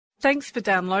Thanks for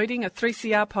downloading a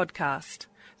 3CR podcast.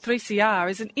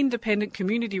 3CR is an independent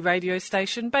community radio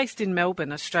station based in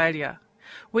Melbourne, Australia.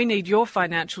 We need your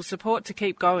financial support to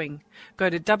keep going. Go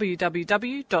to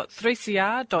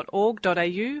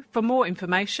www.3cr.org.au for more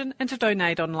information and to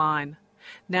donate online.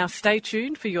 Now stay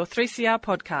tuned for your 3CR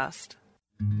podcast.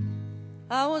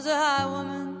 I was a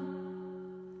highwayman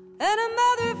and a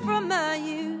mother from my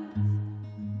youth.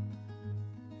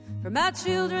 For my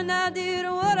children I did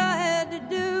what I had to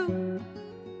do.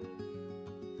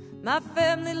 My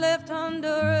family left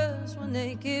Honduras when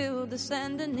they killed the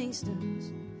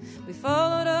Sandinistas. We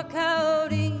followed a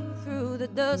coyote through the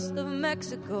dust of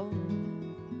Mexico.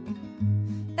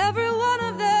 Every one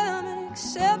of them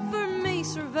except for me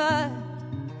survived,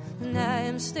 and I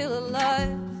am still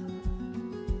alive.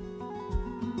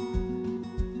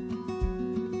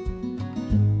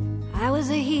 I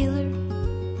was a healer,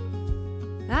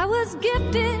 I was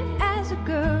gifted as a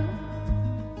girl.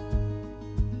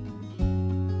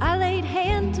 I laid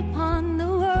hands upon the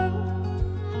world.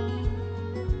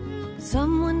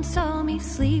 Someone saw me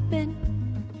sleeping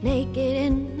naked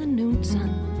in the noon sun.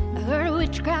 I heard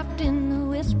witchcraft in the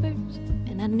whispers,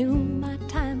 and I knew my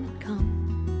time had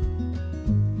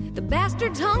come. The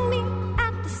bastards hung me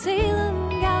at the Salem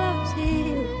gallows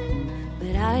hill,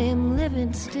 but I am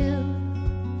living still.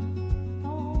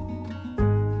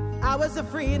 I was a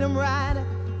freedom rider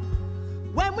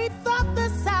when we thought the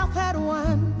South had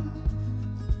won.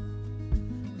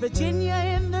 Virginia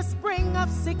in the spring of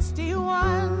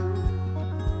 '61.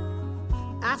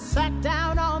 I sat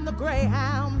down on the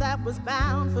Greyhound that was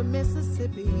bound for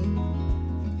Mississippi.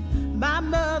 My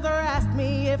mother asked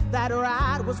me if that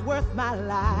ride was worth my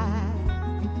life.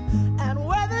 And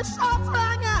where the shots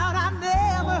rang out, I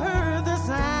never heard the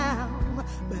sound,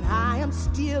 but I am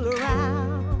still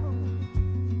around.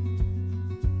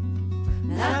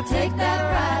 And I'll take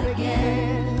that ride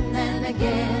again and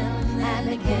again and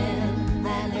again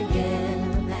and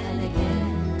again and again.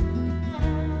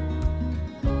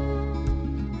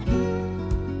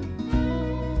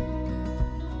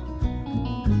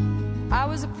 I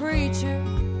was a preacher,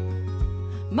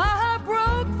 my heart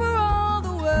broke for all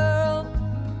the world,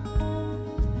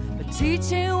 but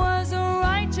teaching wasn't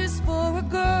righteous for a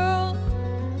girl.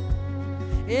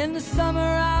 In the summer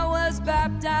I was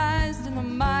baptized in the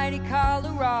mighty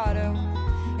Colorado.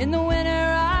 In the winter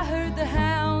I heard the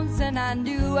hounds and I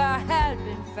knew I had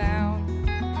been found.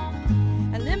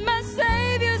 And in my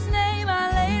Savior's name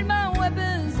I laid my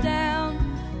weapons down,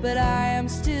 but I am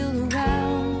still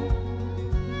around.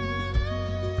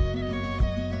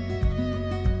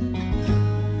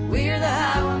 We're the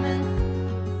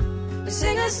highwaymen, we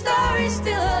sing a story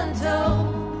still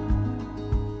untold.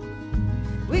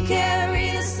 We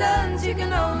carry the sons you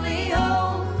can only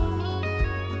hold.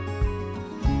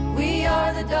 We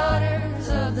are the daughters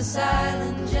of the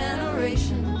silent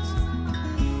generations.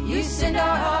 You send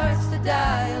our hearts to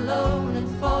die alone in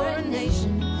foreign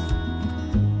nations.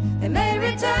 They may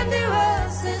return to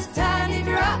us as tiny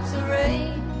drops of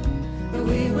rain, but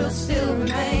we will still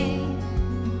remain.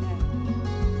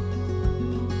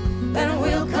 Then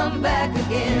we'll come back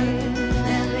again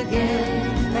and again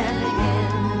and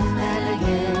again and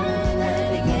again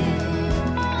and again.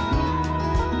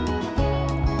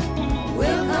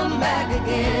 We'll come back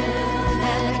again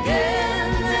and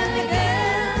again and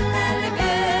again and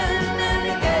again and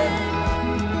again.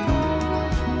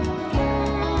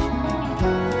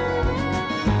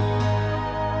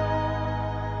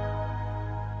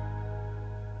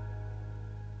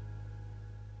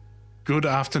 Good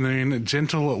afternoon,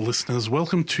 gentle listeners.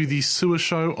 Welcome to the Sewer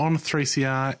Show on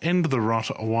 3CR. End the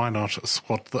rot, why not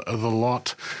squat the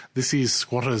lot? This is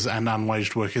Squatters and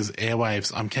Unwaged Workers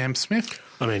Airwaves. I'm Cam Smith.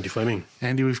 I'm Andy Fleming.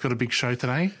 Andy, we've got a big show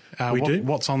today. We do.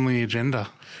 What's on the agenda?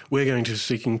 We're going to be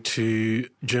speaking to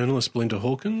journalist Belinda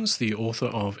Hawkins, the author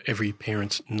of Every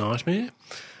Parent's Nightmare,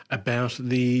 about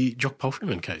the Jock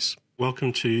Palfreeman case.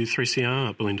 Welcome to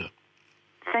 3CR, Belinda.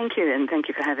 Thank you, and thank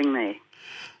you for having me.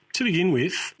 To begin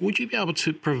with, would you be able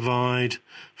to provide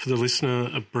for the listener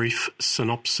a brief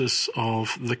synopsis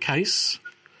of the case?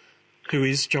 Who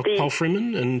is Jock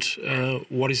Palfreeman and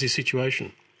what is his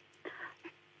situation?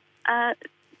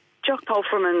 Jock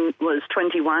Palfreeman was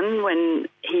 21 when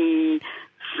he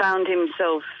found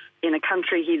himself in a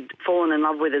country he'd fallen in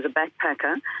love with as a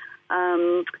backpacker.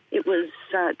 It was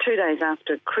 2 days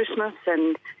after Christmas,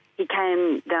 and he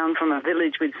came down from a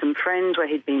village with some friends where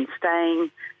he'd been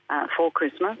staying for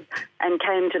Christmas, and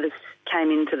came into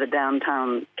the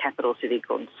downtown capital city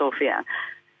called Sofia.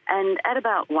 And at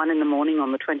about 1 a.m.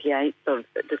 on the 28th of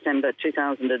December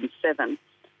 2007,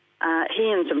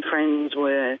 he and some friends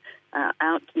were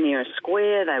out near a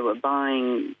square. They were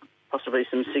buying possibly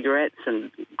some cigarettes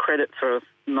and credit for a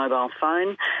mobile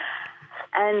phone.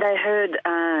 And they heard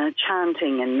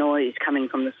chanting and noise coming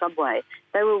from the subway.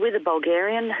 They were with a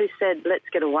Bulgarian who said, "Let's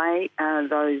get away.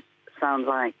 Those sound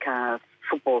like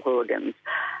football hooligans."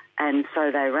 And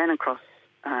so they ran across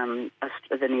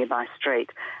the nearby street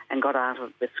and got out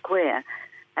of the square.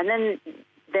 And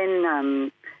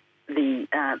then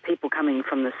the people coming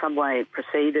from the subway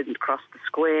proceeded and crossed the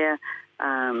square,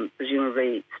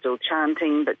 presumably still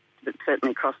chanting, but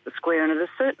certainly crossed the square. And at a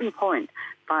certain point,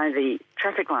 by the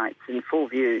traffic lights in full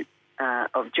view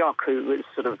of Jock, who was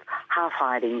sort of half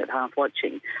hiding but half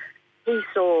watching, he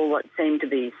saw what seemed to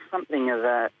be something of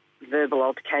a verbal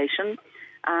altercation,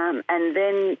 and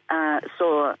then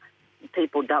saw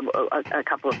a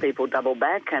couple of people double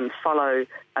back and follow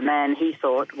a man he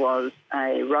thought was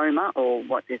a Roma, or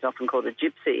what is often called a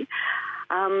gypsy,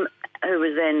 who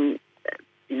was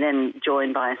then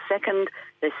joined by a second.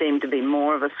 There seemed to be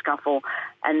more of a scuffle,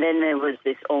 and then there was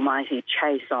this almighty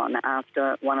chase on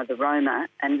after one of the Roma,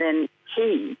 and then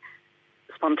he,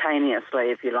 spontaneously,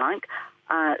 if you like,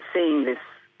 seeing this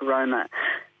Roma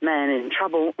man in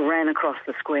trouble, ran across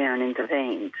the square and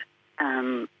intervened.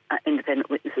 Independent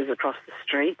witnesses across the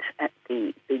street at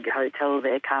the big hotel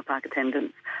there, car park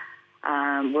attendants,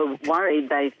 were worried.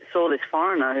 They saw this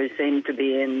foreigner who seemed to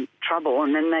be in trouble,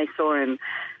 and then they saw him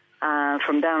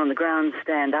from down on the ground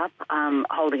stand up,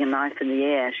 holding a knife in the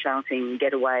air, shouting,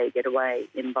 get away,"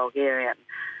 in Bulgarian.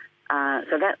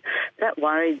 So that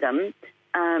worried them.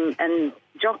 And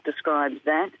Jock describes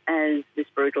that as this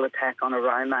brutal attack on a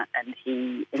Roma, and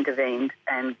he intervened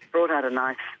and brought out a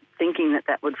knife, thinking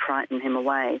that would frighten him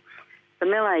away. The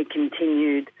melee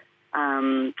continued.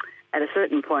 At a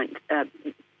certain point,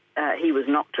 he was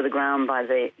knocked to the ground by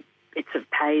the bits of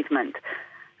pavement.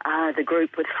 The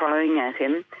group were throwing at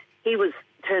him. He was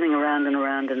turning around and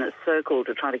around in a circle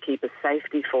to try to keep a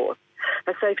safety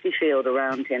field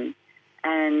around him.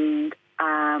 And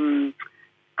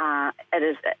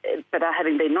but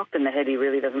having been knocked in the head, he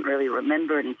really doesn't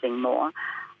remember anything more,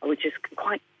 which is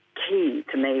quite key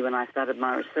to me when I started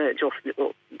my research, or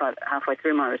about halfway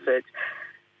through my research.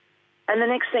 And the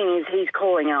next thing is he's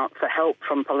calling out for help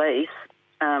from police,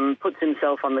 puts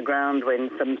himself on the ground when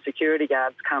some security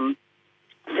guards come,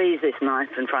 sees this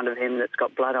knife in front of him that's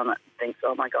got blood on it, thinks,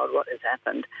 oh my God, what has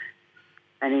happened?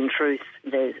 And in truth,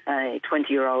 there's a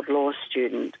 20-year-old law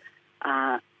student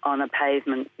on a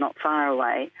pavement not far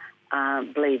away,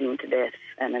 bleeding to death,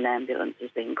 and an ambulance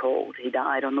has been called. He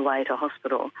died on the way to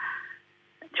hospital.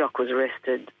 Jock was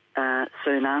arrested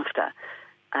soon after,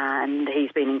 and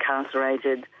he's been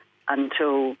incarcerated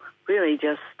until really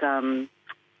just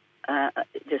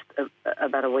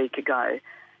about a week ago.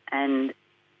 And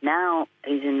now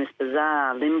he's in this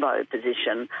bizarre limbo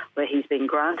position where he's been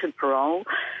granted parole.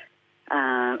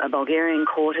 A Bulgarian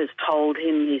court has told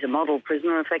him he's a model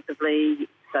prisoner, effectively,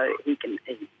 so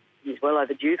he's well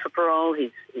overdue for parole.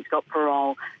 He's got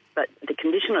parole, but the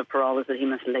condition of parole is that he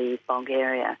must leave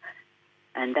Bulgaria.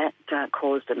 And that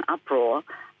caused an uproar.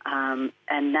 And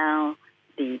now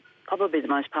probably the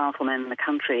most powerful man in the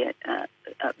country,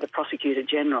 the Prosecutor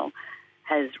General,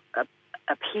 has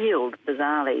appealed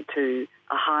bizarrely to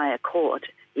a higher court,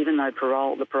 even though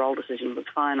the parole decision was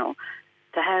final,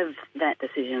 to have that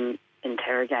decision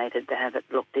interrogated, to have it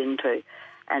looked into.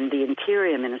 And the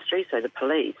Interior Ministry, so the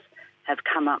police, have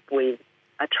come up with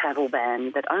a travel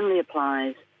ban that only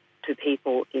applies to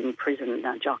people in prison.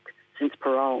 Now, Jock, since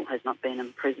parole, has not been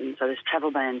in prison, so this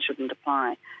travel ban shouldn't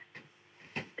apply.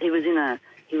 He was in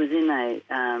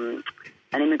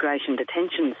an immigration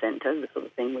detention centre, the sort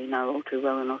of thing we know all too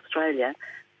well in Australia,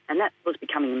 and that was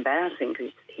becoming embarrassing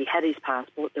because he had his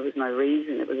passport. There was no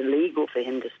reason. It was illegal for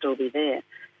him to still be there.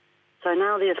 So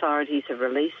now the authorities have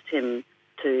released him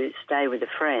to stay with a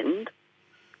friend,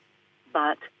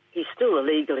 but he's still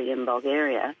illegally in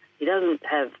Bulgaria. He doesn't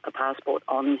have a passport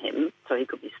on him, so he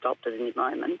could be stopped at any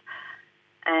moment.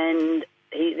 And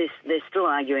they're still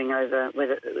arguing over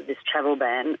whether this travel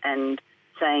ban and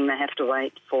saying they have to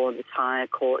wait for this higher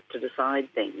court to decide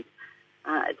things.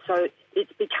 So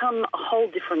it's become a whole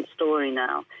different story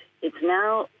now. It's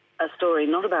now a story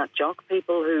not about Jock.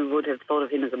 People who would have thought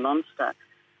of him as a monster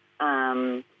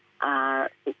are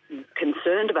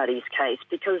concerned about his case,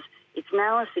 because it's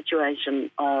now a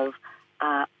situation of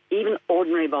even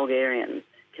ordinary Bulgarians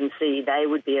can see they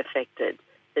would be affected.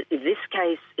 That in this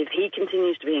case, if he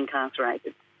continues to be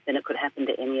incarcerated, then it could happen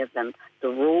to any of them. The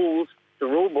rule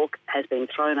book has been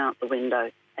thrown out the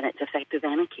window, and it's effective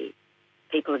anarchy.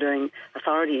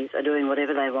 Authorities are doing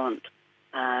whatever they want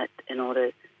in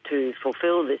order to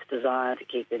fulfil this desire to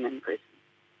keep him in prison.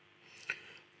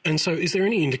 And so is there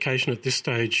any indication at this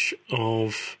stage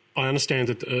of I understand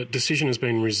that a decision has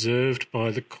been reserved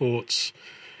by the courts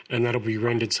and that'll be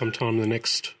rendered sometime in the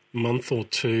next month or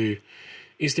two.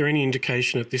 Is there any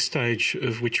indication at this stage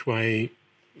of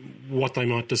what they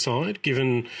might decide,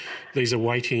 given these are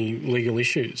weighty legal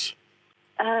issues?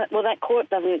 Well, that court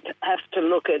doesn't have to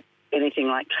look at anything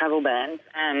like travel bans.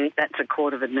 That's a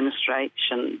court of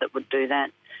administration that would do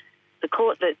that. The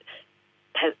court that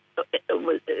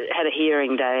had a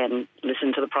hearing day and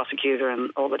listened to the prosecutor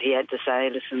and all that he had to say,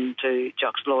 listened to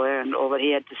Jock's lawyer and all that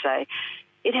he had to say,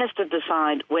 it has to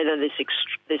decide whether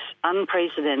this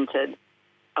unprecedented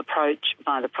approach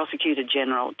by the Prosecutor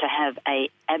General to have a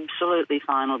absolutely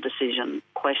final decision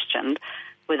questioned,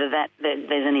 whether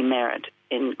there's any merit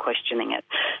in questioning it.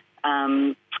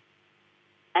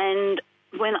 And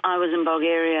when I was in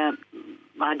Bulgaria,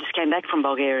 I just came back from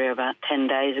Bulgaria about 10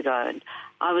 days ago, and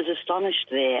I was astonished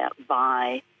there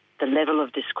by the level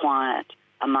of disquiet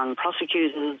among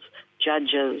prosecutors,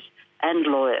 judges and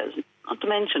lawyers, not to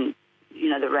mention,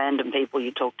 the random people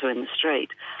you talk to in the street,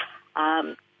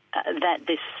 that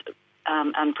this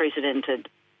unprecedented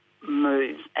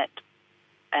move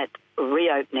at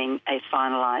reopening a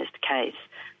finalised case,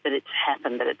 that it's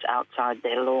happened, that it's outside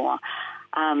their law.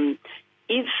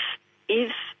 If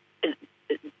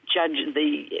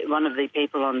one of the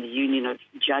people on the Union of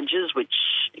Judges, which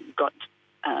got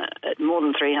more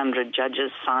than 300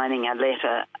 judges signing a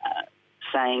letter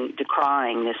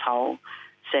decrying this whole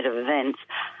set of events,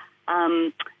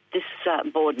 this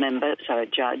board member, so a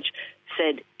judge,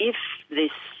 said if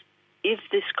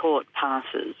this court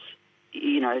passes,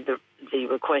 the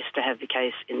request to have the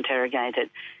case interrogated,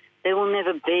 there will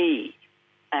never be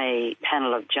a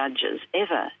panel of judges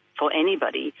ever for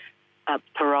anybody, a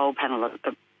parole panel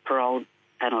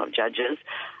of judges,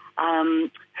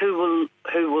 who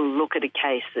will look at a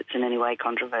case that's in any way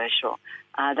controversial.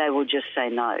 They will just say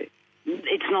no.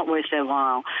 It's not worth their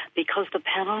while, because the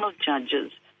panel of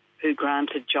judges who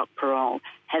granted Jock parole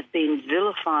have been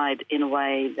vilified in a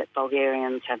way that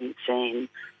Bulgarians haven't seen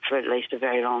for at least a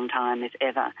very long time, if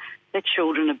ever. Their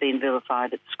children have been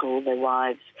vilified at school, their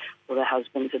wives or their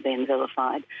husbands have been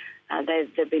vilified. There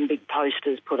have been big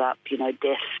posters put up,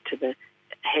 death to the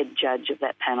head judge of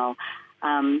that panel.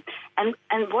 And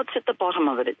what's at the bottom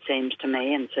of it, it seems to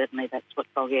me, and certainly that's what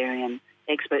Bulgarian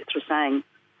experts were saying,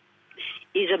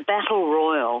 is a battle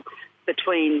royal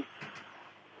between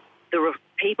the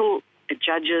people,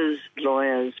 judges,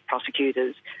 lawyers,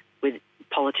 prosecutors, with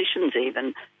politicians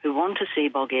even, who want to see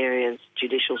Bulgaria's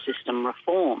judicial system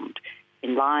reformed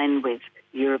in line with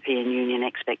European Union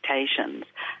expectations.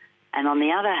 And on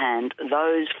the other hand,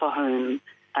 those for whom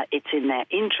it's in their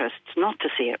interests not to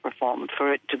see it reformed,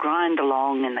 for it to grind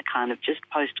along in the kind of just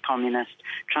post-communist,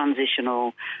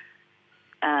 transitional,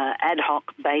 ad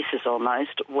hoc basis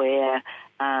almost, where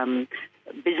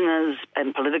business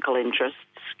and political interests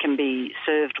can be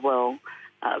served well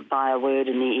by a word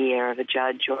in the ear of a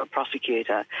judge or a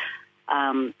prosecutor.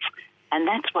 And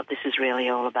that's what this is really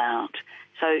all about.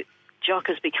 So Jock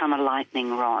has become a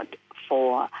lightning rod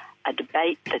for a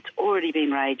debate that's already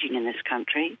been raging in this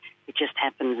country. It just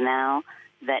happens now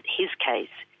that his case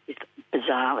is,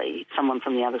 bizarrely, someone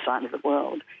from the other side of the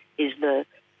world, is the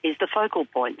focal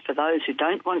point for those who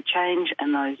don't want change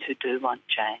and those who do want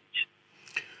change.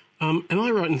 Am I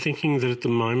right in thinking that at the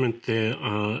moment there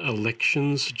are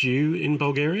elections due in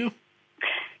Bulgaria?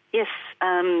 Yes.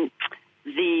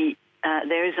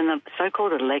 There is a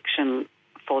so-called election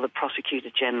for the Prosecutor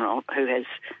General, who has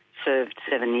served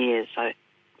 7 years, so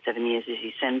 7 years is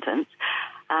his sentence.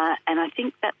 And I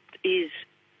think that is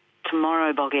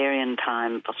tomorrow Bulgarian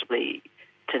time, possibly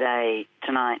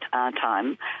tonight our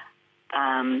time.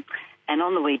 And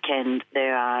on the weekend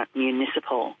there are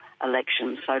municipal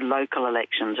elections, so local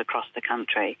elections across the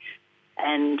country.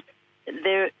 And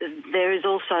there is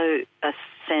also a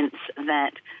sense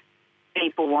that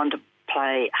people want to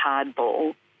play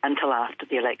hardball until after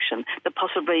the election, that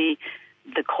possibly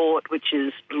the court, which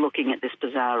is looking at this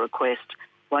bizarre request,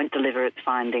 won't deliver its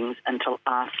findings until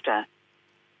after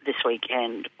this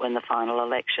weekend, when the final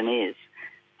election is,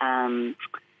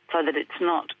 so that it's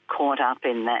not caught up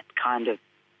in that kind of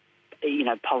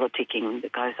politicking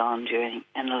that goes on during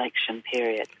an election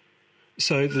period.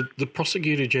 So the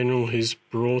Prosecutor General who's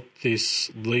brought this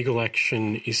legal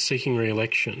action is seeking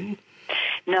re-election?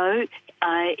 No,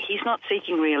 he's not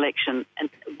seeking re-election. And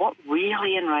what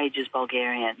really enrages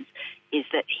Bulgarians is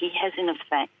that he has in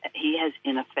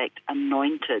effect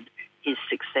anointed his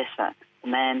successor, the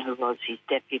man who was his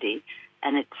deputy,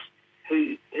 and it's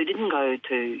who didn't go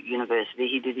to university.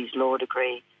 He did his law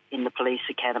degree in the police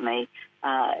academy.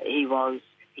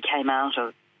 He came out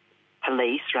of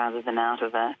police rather than out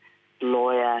of a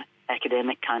lawyer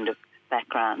academic kind of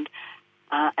background,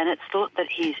 and it's thought that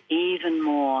he's even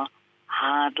more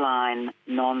hardline,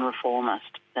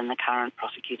 non-reformist than the current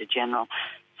Prosecutor General.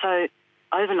 So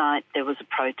overnight there was a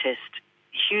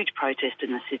huge protest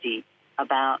in the city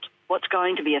about what's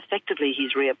going to be effectively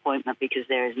his reappointment because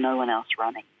there is no one else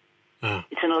running.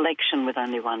 It's an election with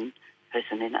only one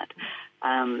person in it.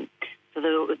 So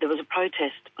there was a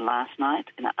protest last night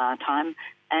in our time,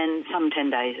 and some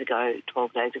 12 days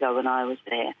ago when I was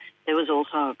there was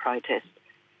also a protest.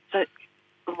 So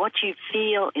what you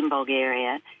feel in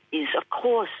Bulgaria is, of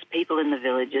course, people in the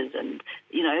villages and,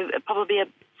 probably a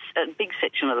big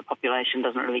section of the population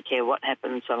doesn't really care what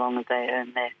happens so long as they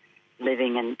earn their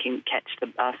living and can catch the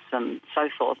bus and so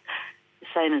forth, the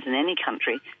same as in any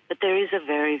country. But there is a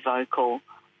very vocal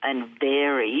and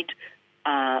varied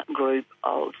group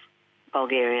of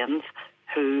Bulgarians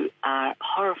who are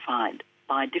horrified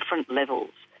by different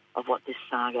levels of what this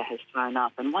saga has thrown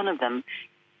up. And one of them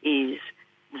is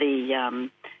the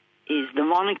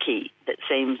monarchy that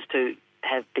seems to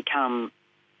have become,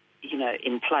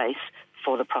 in place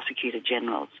for the Prosecutor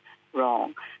General's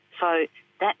role. So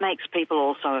that makes people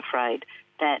also afraid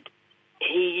that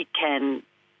he can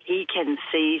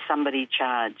see somebody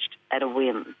charged at a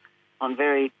whim on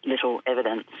very little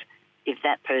evidence if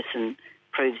that person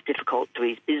proves difficult to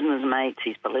his business mates,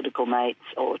 his political mates,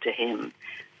 or to him,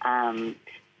 and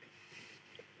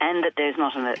that there's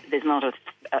not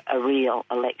a real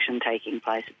election taking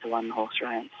place. It's a one-horse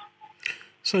race.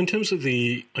 So in terms of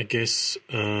the,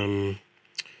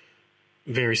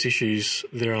 various issues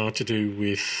there are to do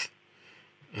with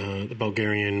the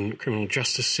Bulgarian criminal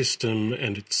justice system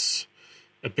and its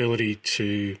ability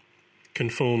to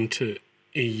conform to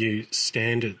EU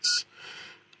standards,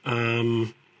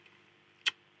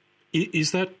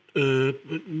 is that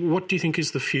what do you think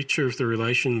is the future of the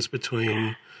relations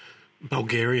between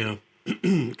Bulgaria,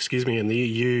 and the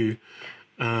EU?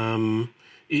 Do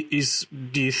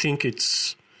you think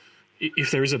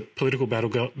if there is a political battle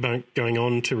going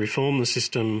on to reform the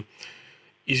system,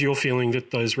 is your feeling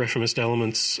that those reformist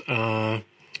elements are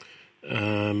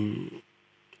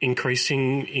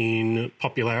increasing in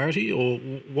popularity, or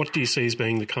what do you see as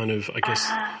being the kind of,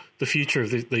 the future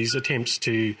of these attempts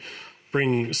to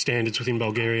bring standards within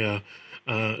Bulgaria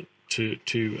to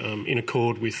in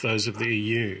accord with those of the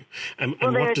EU? And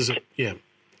what does it? Yeah.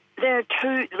 There are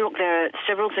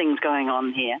several things going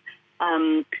on here.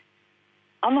 On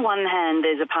the one hand,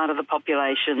 there's a part of the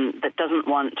population that doesn't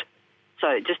want.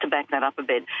 So just to back that up a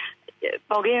bit,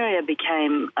 Bulgaria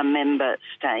became a member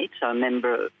state, so a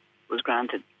member was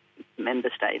granted member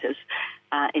status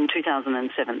in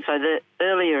 2007. So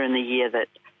earlier in the year that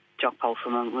Jock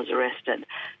Palfreeman was arrested.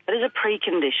 But as a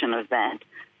precondition of that,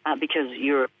 because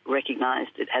Europe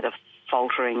recognised it had a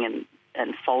faltering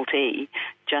and faulty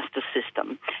justice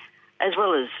system, as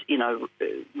well as,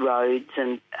 roads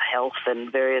and health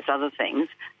and various other things,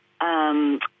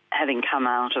 having come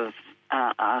out of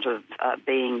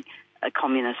being a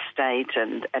communist state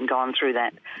and gone through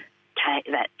that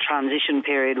transition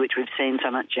period which we've seen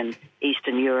so much in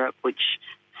Eastern Europe, which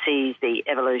sees the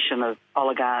evolution of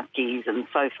oligarchies and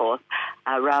so forth,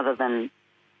 rather than,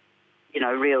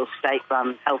 real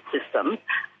state-run health systems.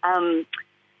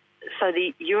 So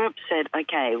Europe said,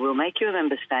 okay, we'll make you a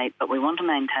member state, but we want to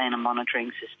maintain a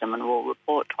monitoring system and we'll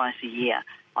report twice a year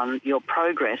on your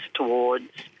progress towards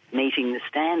meeting the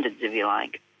standards, if you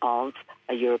like, of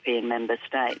a European member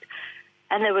state.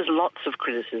 And there was lots of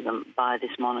criticism by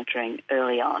this monitoring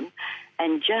early on.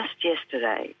 And just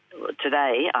today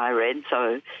I read,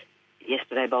 so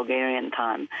yesterday Bulgarian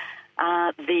time,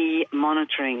 the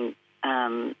monitoring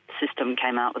system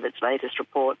came out with its latest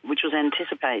report, which was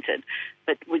anticipated,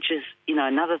 but which is,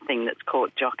 another thing that's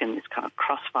caught Jock in this kind of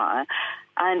crossfire.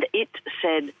 And it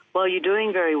said, well, you're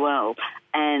doing very well,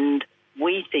 and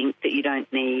we think that you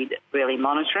don't need really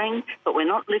monitoring, but we're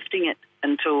not lifting it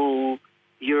until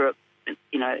Europe,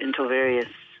 until various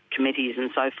committees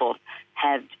and so forth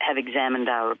have examined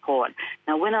our report.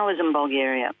 Now, when I was in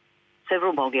Bulgaria,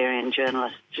 several Bulgarian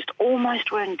journalists just almost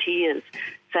were in tears,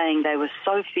 saying they were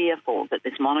so fearful that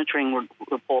this monitoring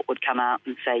report would come out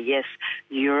and say, yes,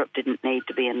 Europe didn't need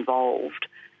to be involved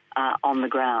on the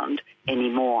ground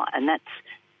anymore. And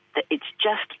it's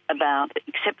just about,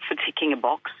 except for ticking a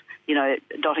box,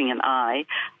 dotting an I,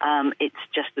 it's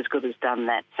just as good as done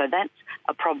that. So that's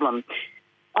a problem.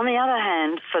 On the other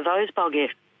hand, for those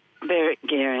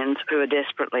Bulgarians who are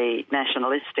desperately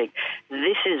nationalistic,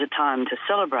 this is a time to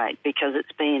celebrate, because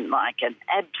it's been like an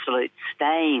absolute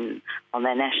stain on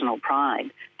their national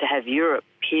pride to have Europe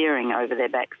peering over their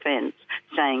back fence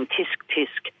saying, tisk,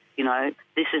 tisk,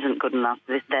 this isn't good enough,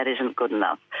 that isn't good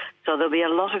enough. So there'll be a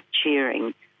lot of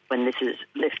cheering when this is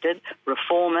lifted.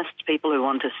 Reformists, people who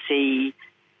want to see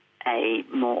a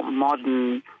more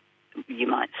modern, you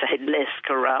might say less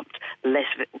corrupt, less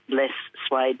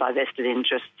swayed by vested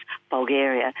interests,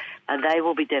 Bulgaria, they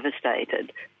will be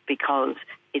devastated because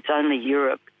it's only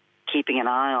Europe keeping an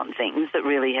eye on things that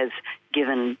really has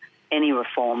given any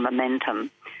reform momentum.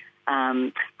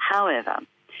 However,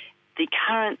 the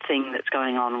current thing that's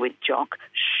going on with Jock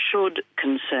should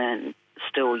concern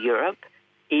still Europe,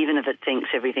 even if it thinks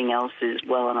everything else is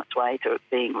well on its way to it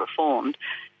being reformed,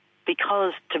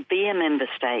 because to be a member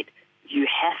state, you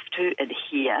have to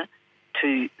adhere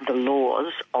to the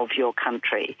laws of your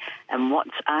country. And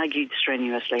what's argued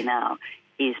strenuously now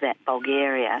is that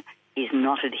Bulgaria is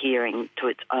not adhering to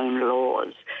its own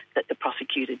laws, that the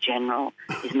Prosecutor General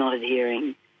is not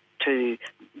adhering to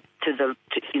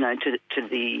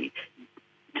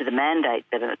the mandate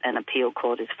that an appeal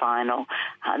court is final,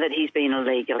 that he's been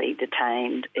illegally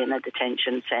detained in a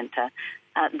detention centre,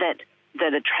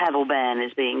 that a travel ban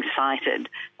is being cited,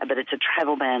 but it's a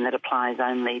travel ban that applies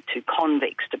only to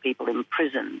convicts, to people in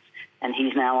prisons, and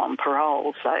he's now on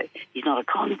parole, so he's not a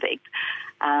convict.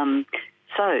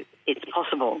 So it's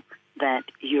possible that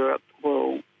Europe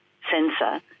will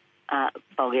censor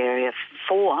Bulgaria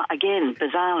for, again,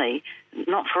 bizarrely,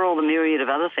 not for all the myriad of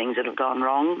other things that have gone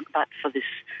wrong, but for this,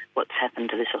 what's happened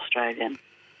to this Australian.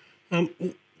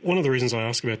 One of the reasons I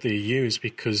ask about the EU is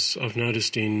because I've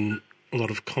noticed in a lot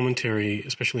of commentary,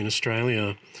 especially in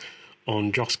Australia,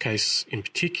 on Jock's case in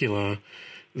particular,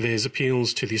 there's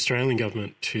appeals to the Australian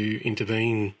government to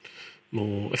intervene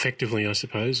more effectively, I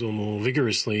suppose, or more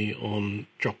vigorously on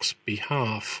Jock's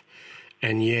behalf.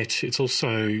 And yet it's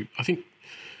also, I think,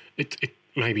 it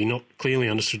may be not clearly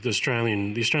understood, the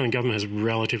Australian government has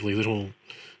relatively little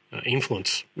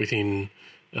influence within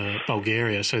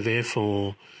Bulgaria, so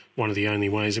therefore one of the only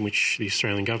ways in which the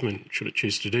Australian government, should it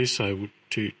choose to do so,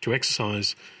 to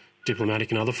exercise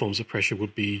diplomatic and other forms of pressure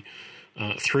would be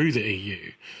through the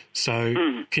EU. So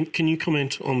can you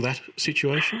comment on that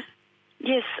situation?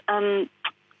 Yes.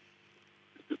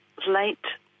 Late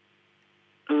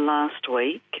last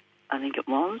week, I think it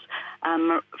was,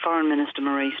 Foreign Minister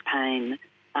Maurice Payne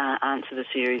answered a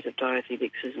series of Dorothy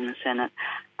Dixes in the Senate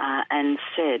and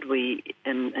said,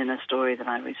 in a story that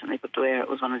I recently put to air, it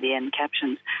was one of the end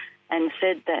captions, and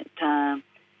said that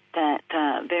that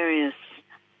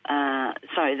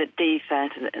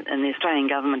DFAT and the Australian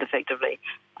government effectively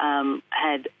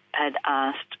had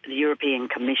asked the European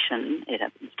Commission, it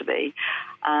happens to be,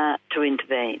 to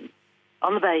intervene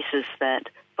on the basis that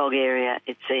Bulgaria,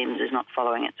 it seems, is not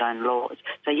following its own laws.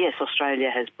 So yes, Australia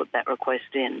has put that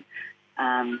request in.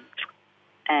 And,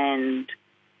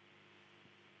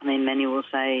 I mean, many will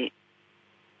say,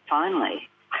 finally,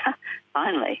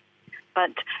 finally.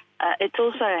 But it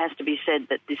also has to be said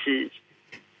that this is,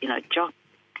 Jock,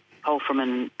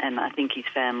 Palfreeman, and I think his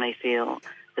family feel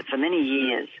that for many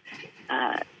years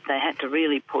they had to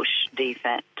really push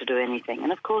DFAT to do anything.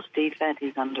 And, of course, DFAT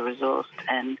is under-resourced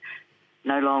and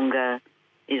no longer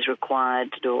is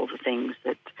required to do all the things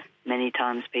that many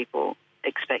times people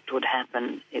expect would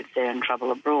happen if they're in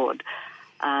trouble abroad.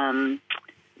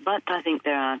 But I think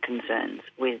there are concerns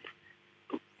with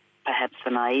perhaps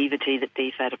the naivety that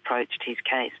DFAT approached his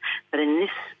case. But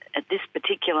at this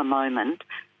particular moment,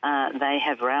 they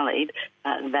have rallied.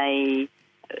 They,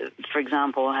 for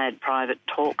example, had private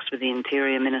talks with the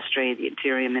Interior Ministry. The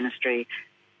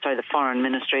Foreign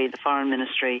Ministry. The Foreign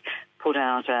Ministry put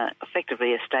out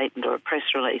effectively a statement or a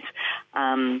press release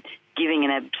giving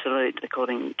an absolute,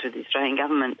 according to the Australian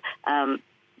government,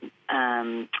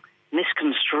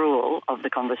 misconstrual of the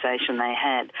conversation they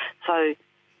had. So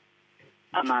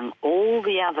among all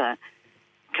the other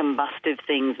combustive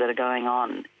things that are going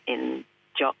on in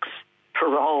Jock's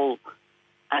parole,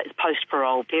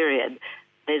 post-parole period,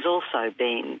 there's also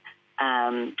been,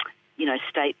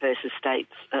 state versus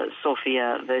states,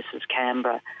 Sofia versus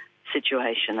Canberra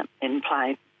situation in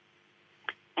play.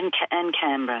 And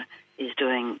Canberra is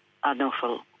doing an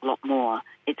awful lot more,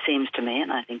 it seems to me,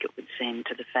 and I think it would seem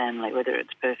to the family, whether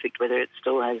it's perfect, whether it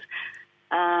still has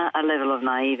a level of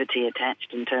naivety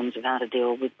attached in terms of how to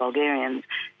deal with Bulgarians,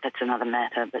 that's another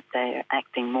matter, but they're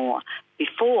acting more.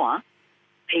 Before,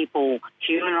 people,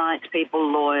 human rights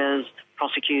people, lawyers,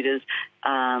 prosecutors,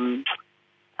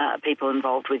 people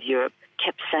involved with Europe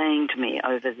kept saying to me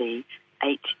over the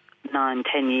 8, 9,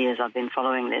 10 years I've been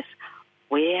following this,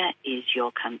 where is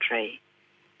your country?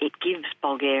 It gives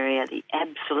Bulgaria the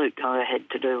absolute go-ahead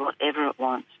to do whatever it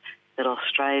wants that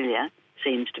Australia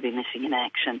seems to be missing in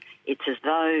action. It's as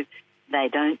though they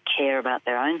don't care about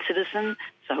their own citizen,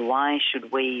 so why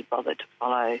should we bother to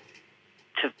follow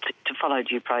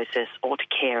due process or to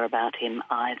care about him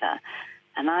either?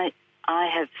 And I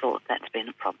have thought that's been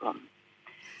a problem.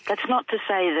 That's not to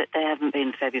say that there haven't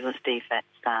been fabulous DFAT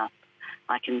staff.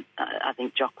 I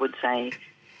think Jock would say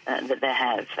that there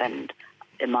have, and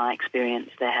in my experience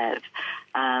there have.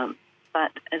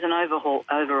 But as an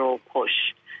overall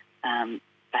push,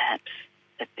 perhaps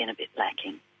they've been a bit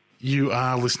lacking. You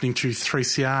are listening to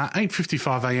 3CR,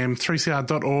 8:55am,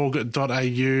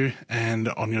 3cr.org.au, and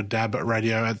on your DAB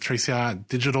radio at 3CR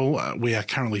Digital. We are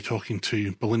currently talking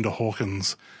to Belinda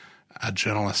Hawkins, a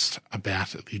journalist,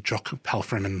 about the Jock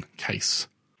Palfreeman case.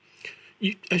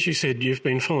 As you said, you've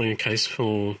been following a case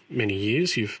for many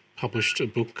years. You've published a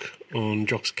book on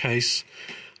Jock's case,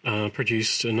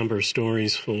 produced a number of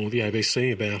stories for the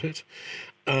ABC about it.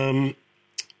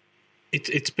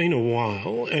 It's been a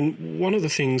while, and one of the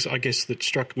things, I guess, that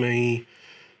struck me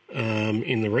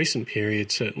in the recent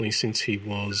period, certainly since he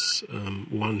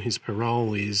won his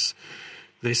parole, is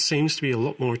there seems to be a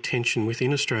lot more attention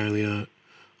within Australia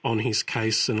on his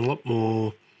case, and a lot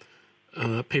more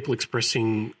people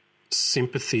expressing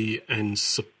sympathy and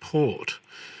support.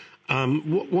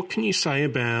 What can you say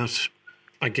about,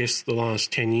 I guess, the last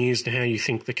 10 years and how you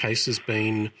think the case has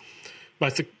been,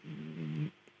 both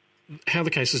how the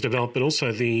case has developed, but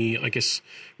also the, I guess,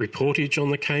 reportage on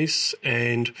the case,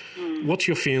 and what's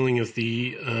your feeling of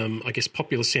the, I guess,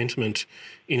 popular sentiment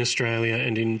in Australia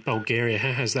and in Bulgaria?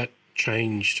 How has that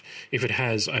changed, if it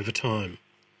has, over time?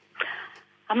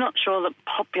 I'm not sure that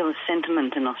popular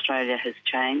sentiment in Australia has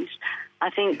changed. I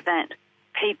think that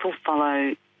people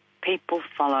follow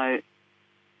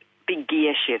big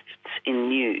gear shifts in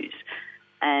news,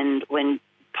 and when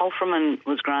Palfreeman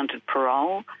was granted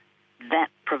parole,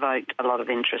 that provoked a lot of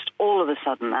interest all of a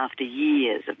sudden after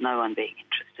years of no one being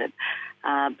interested,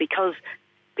 because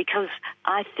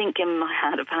I think in my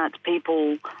heart of hearts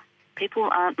people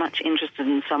aren't much interested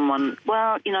in someone.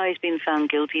 Well, he's been found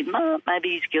guilty. Maybe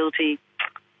he's guilty.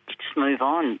 Just move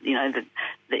on.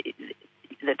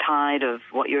 The tide of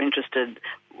what you're interested,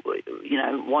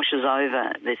 washes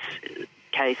over this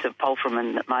case of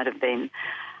Palfreeman that might have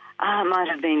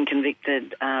been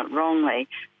convicted wrongly.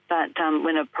 But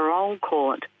when a parole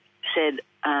court said,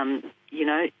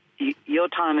 your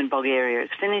time in Bulgaria is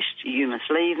finished, you must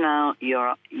leave now,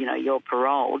 you're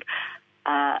paroled,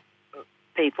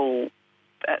 people,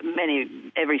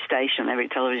 every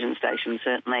television station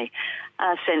certainly,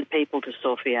 sent people to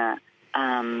Sofia,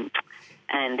 and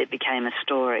it became a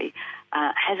story.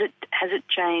 Has it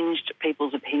changed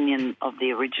people's opinion of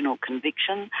the original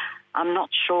conviction? I'm not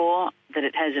sure that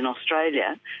it has in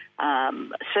Australia.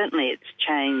 Certainly it's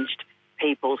changed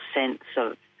people's sense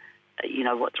of,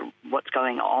 what's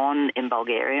going on in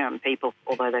Bulgaria, and people,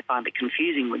 although they find it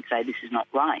confusing, would say this is not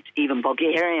right. Even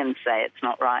Bulgarians say it's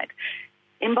not right.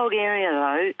 In Bulgaria,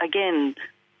 though, again,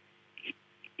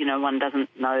 one doesn't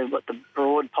know what the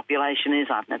broad population is.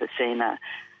 I've never seen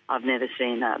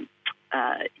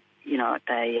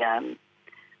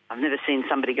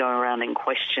somebody go around and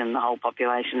question the whole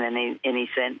population in any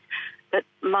sense. But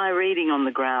my reading on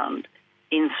the ground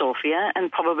in Sofia,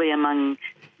 and probably among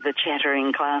the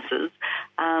chattering classes,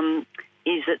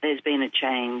 is that there's been a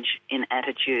change in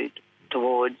attitude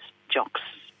towards Jock's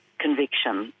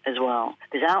conviction as well.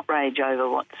 There's outrage over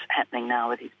what's happening now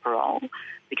with his parole,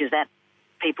 because that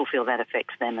people feel that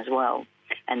affects them as well,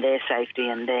 and their safety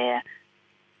and their,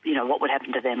 what would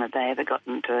happen to them if they ever got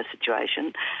into a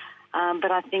situation.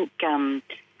 But I think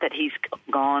that he's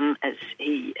gone, as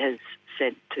he has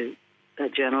said to a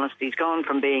journalist, he's gone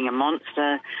from being a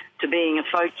monster to being a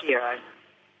folk hero.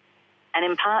 And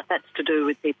in part that's to do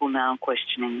with people now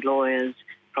questioning lawyers,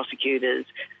 prosecutors,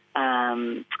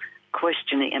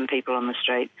 questioning, and people on the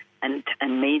street, and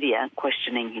media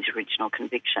questioning his original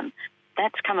conviction.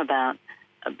 That's come about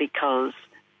because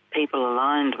people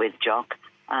aligned with Jock,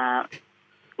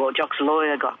 Jock's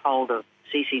lawyer got hold of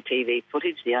CCTV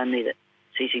footage, the only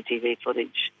CCTV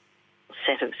footage,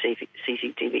 set of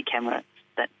CCTV cameras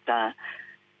that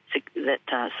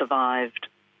survived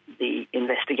the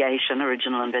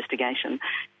original investigation,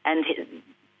 and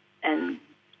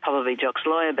probably Jock's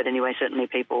lawyer, but anyway, certainly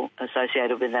people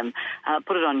associated with them,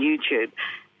 put it on YouTube.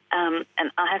 And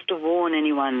I have to warn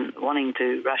anyone wanting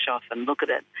to rush off and look at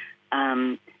it,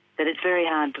 that it's very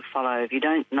hard to follow. If you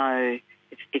don't know,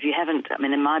 if you haven't,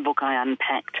 in my book I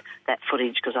unpacked that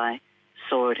footage because I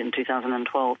saw it in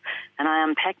 2012, and I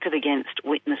unpacked it against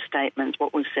witness statements,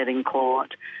 what was said in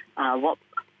court,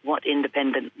 what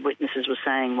independent witnesses were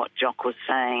saying, what Jock was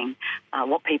saying,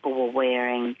 what people were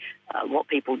wearing, what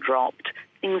people dropped,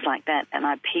 things like that, and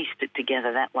I pieced it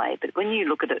together that way. But when you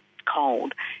look at it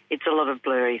cold, it's a lot of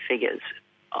blurry figures,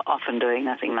 often doing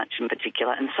nothing much in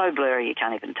particular, and so blurry you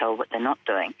can't even tell what they're not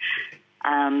doing.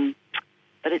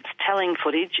 but it's telling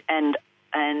footage, and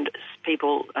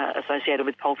people associated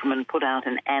with Palfreeman put out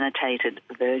an annotated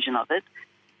version of it,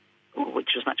 which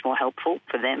was much more helpful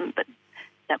for them, but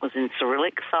that was in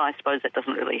Cyrillic, so I suppose that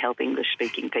doesn't really help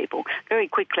English-speaking people. Very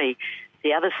quickly,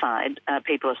 the other side,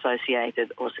 people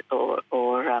associated or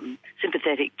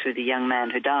sympathetic to the young man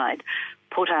who died,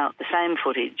 put out the same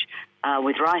footage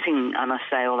with writing, I must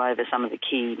say, all over some of the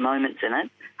key moments in it,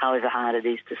 however hard it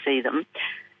is to see them.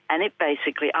 And it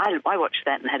basically, I watched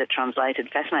that and had it translated,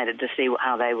 fascinated to see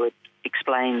how they would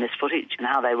explain this footage and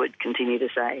how they would continue to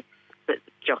say that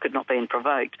Jock had not been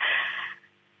provoked.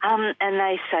 And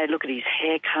they say, look at his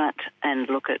haircut and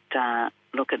look at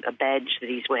a badge that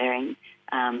he's wearing.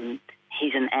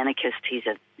 He's an anarchist. He's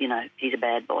a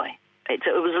bad boy. It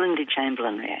was a Lindy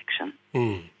Chamberlain reaction.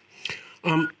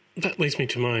 That leads me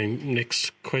to my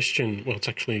next question. Well, it's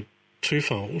actually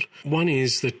twofold. One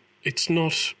is that it's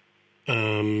not,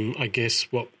 I guess,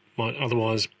 what might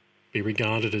otherwise be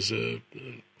regarded as a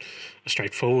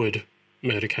straightforward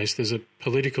murder case. There's a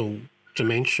political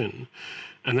dimension,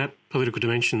 and that political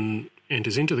dimension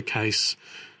enters into the case,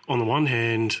 on the one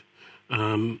hand,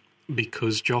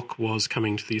 because Jock was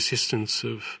coming to the assistance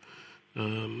of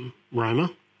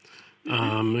Roma,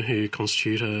 who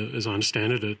constitute, as I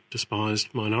understand it, a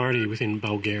despised minority within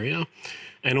Bulgaria.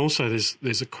 And also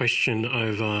there's a question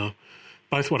over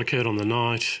both what occurred on the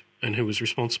night and who was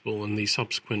responsible, and the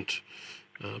subsequent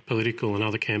political and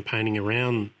other campaigning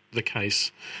around the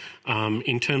case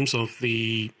in terms of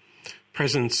the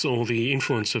presence or the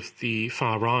influence of the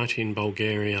far right in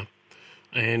Bulgaria.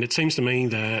 And it seems to me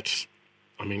that,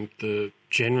 the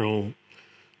general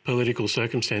political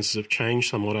circumstances have changed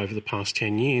somewhat over the past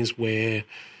 10 years, where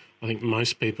I think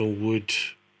most people would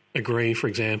agree, for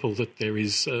example, that there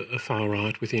is a far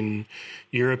right within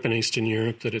Europe and Eastern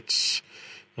Europe, that it's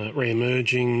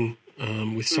re-emerging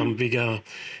with some vigour,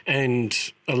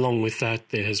 and along with that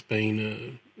there has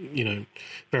been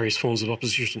various forms of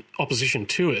opposition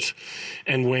to it.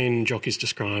 And when Jock is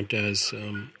described as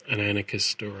an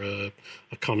anarchist or a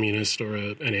communist or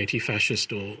an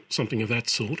anti-fascist or something of that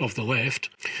sort, of the left,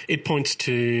 it points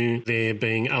to there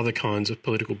being other kinds of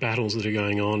political battles that are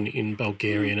going on in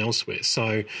Bulgaria and elsewhere.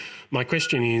 So my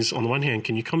question is, on the one hand,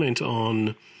 can you comment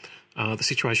on the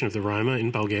situation of the Roma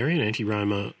in Bulgaria and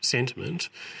anti-Roma sentiment?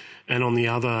 And on the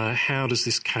other, how does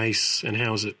this case, and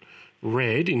how is it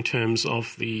read in terms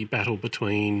of the battle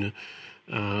between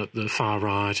the far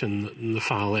right and the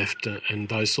far left and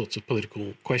those sorts of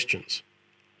political questions?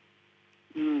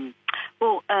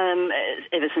 Well,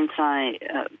 ever since I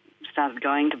started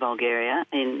going to Bulgaria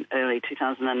in early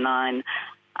 2009,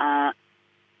 and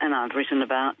I've written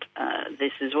about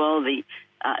this as well,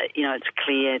 it's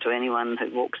clear to anyone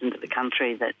who walks into the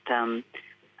country that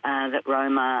that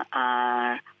Roma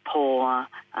are poor,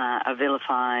 are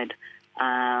vilified.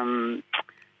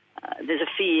 There's a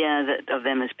fear of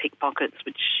them as pickpockets,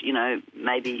 which,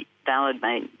 may be valid,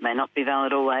 may not be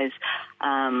valid always.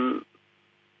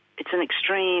 It's an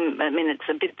extreme,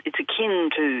 it's akin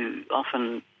to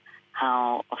often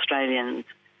how Australians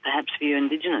perhaps view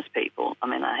Indigenous people.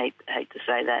 I hate to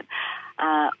say that,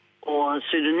 or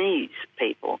Sudanese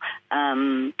people.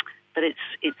 But it's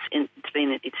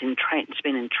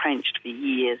been entrenched for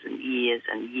years and years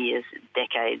and years,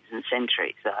 decades and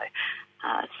centuries.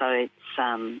 So it's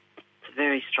a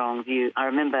very strong view. I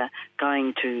remember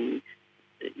going to,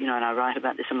 and I write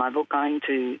about this in my book, going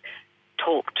to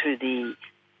talk to the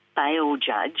bail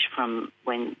judge from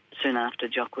soon after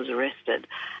Jock was arrested,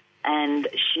 and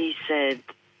she said,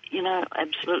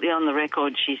 absolutely on the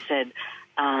record, she said,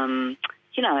 and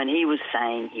he was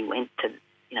saying he went to.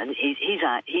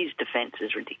 His defence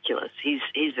is ridiculous.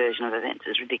 His version of events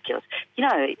is ridiculous.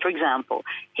 For example,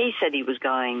 he said he was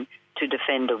going to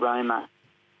defend a Roma.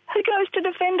 Who goes to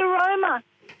defend a Roma?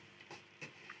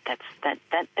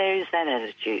 There is that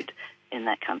attitude in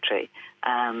that country,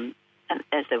 and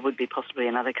as there would be possibly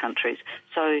in other countries.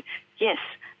 So yes,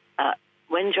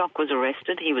 when Jock was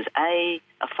arrested, he was A,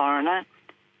 foreigner,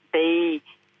 B,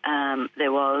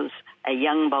 there was a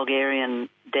young Bulgarian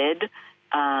dead.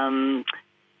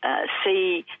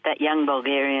 C, that young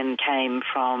Bulgarian came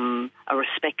from a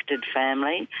respected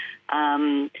family,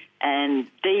 and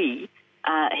D,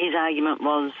 his argument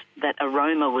was that a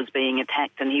Roma was being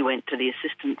attacked and he went to the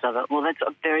assistance of it. Well, that's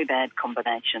a very bad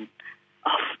combination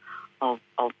of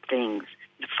things.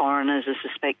 Foreigners are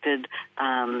suspected.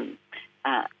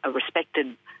 A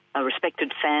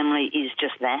respected family is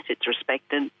just that, it's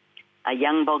respected. A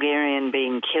young Bulgarian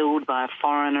being killed by a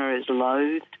foreigner is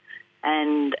loathed.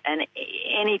 And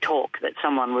any talk that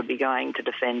someone would be going to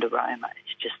defend a Roma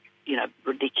is just,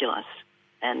 ridiculous.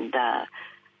 And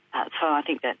So I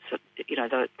think that's,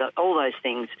 all those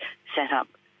things set up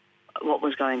what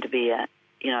was going to be a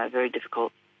very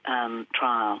difficult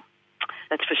trial.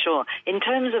 That's for sure. In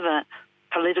terms of a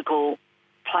political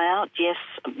play-out, yes,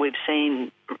 we've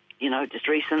seen, just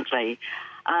recently,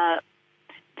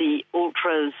 the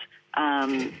ultras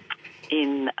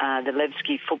in the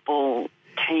Levski football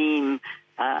team,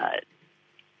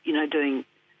 doing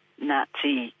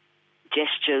Nazi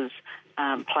gestures,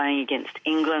 playing against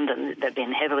England, and they've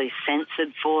been heavily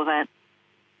censored for that.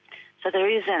 So there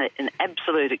is an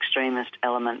absolute extremist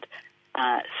element,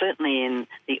 certainly in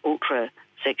the ultra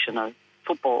section of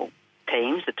football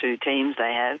teams, the two teams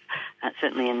they have,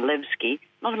 certainly in Levski,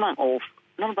 not among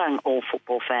all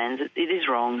football fans. It is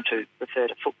wrong to refer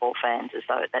to football fans as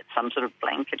though that's some sort of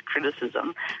blanket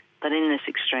criticism, but in this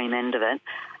extreme end of it.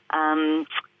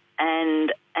 And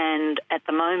at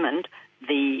the moment,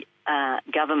 the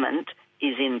government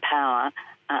is in power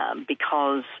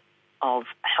because of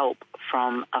help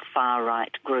from a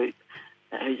far-right group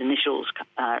whose initials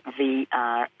are V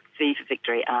for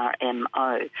Victory,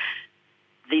 RMO.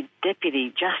 The Deputy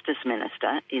Justice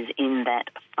Minister is in that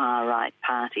far-right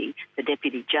party. The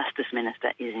Deputy Justice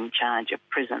Minister is in charge of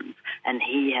prisons, and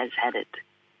he has had it,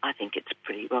 I think it's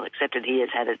pretty well accepted, he has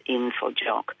had it in for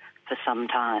Jock for some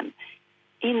time.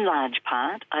 In large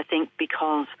part, I think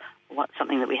because,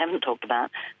 something that we haven't talked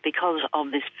about, because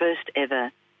of this first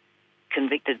ever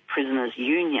convicted prisoners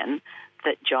union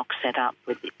that Jock set up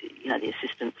with, the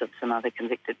assistance of some other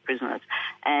convicted prisoners.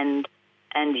 And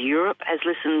Europe has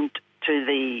listened to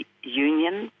the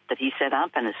union that he set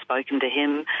up and has spoken to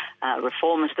him.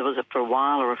 Reformist, there was for a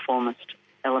while a reformist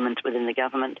element within the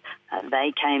government.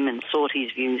 They came and sought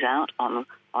his views out on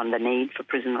the need for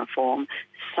prison reform.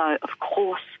 So, of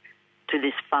course, to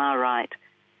this far-right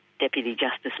Deputy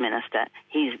Justice Minister,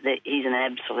 he's an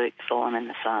absolute thorn in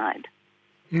the side.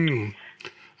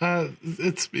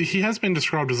 He has been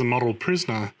described as a model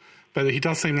prisoner, but he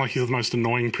does seem like he's the most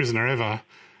annoying prisoner ever.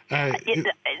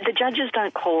 The judges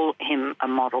don't call him a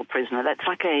model prisoner. That's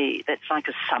like a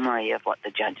summary of what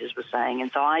the judges were saying, and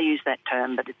so I use that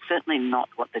term, but it's certainly not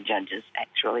what the judges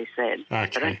actually said. Okay. I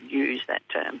don't use that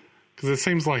term. Because it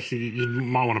seems like you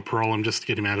might want to parole him just to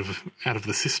get him out of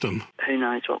the system. Who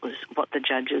knows what the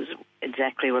judges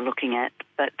exactly were looking at?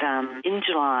 But in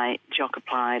July, Jock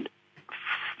applied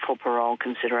for parole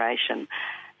consideration,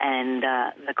 and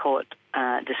the court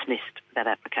dismissed that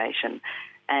application.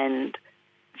 And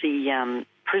the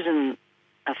prison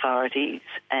authorities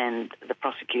and the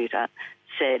prosecutor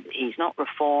said he's not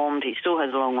reformed, he still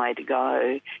has a long way to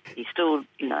go, he's still,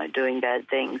 doing bad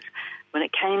things. When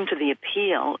it came to the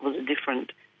appeal, it was a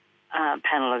different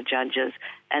panel of judges,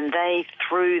 and they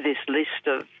threw this list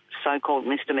of so-called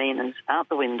misdemeanors out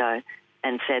the window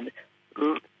and said,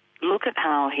 look at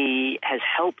how he has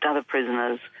helped other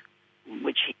prisoners,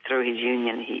 which through his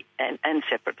union and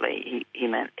separately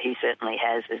he certainly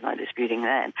has. There's no disputing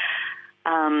that.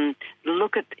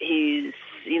 Look at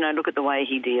look at the way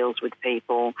he deals with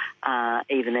people,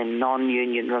 even in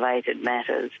non-union related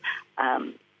matters.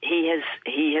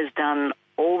 He has done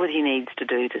all that he needs to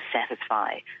do to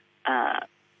satisfy,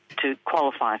 to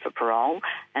qualify for parole,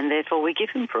 and therefore we give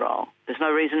him parole. There's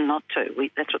no reason not to.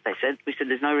 That's what they said. We said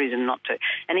there's no reason not to.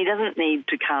 And he doesn't need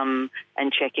to come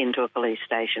and check into a police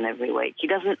station every week. He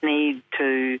doesn't need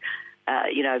to,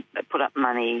 put up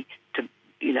money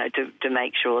to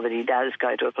make sure that he does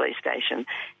go to a police station.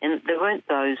 And there weren't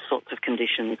those sorts of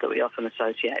conditions that we often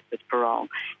associate with parole.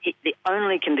 The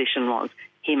only condition was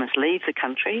he must leave the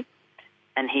country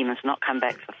and he must not come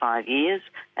back for 5 years.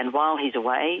 And while he's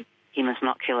away, he must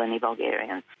not kill any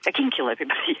Bulgarians. He can kill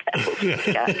everybody else.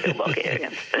 He can't kill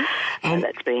Bulgarians. And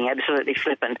that's being absolutely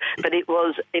flippant. But it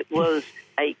was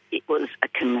a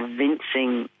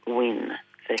convincing win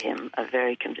for him, a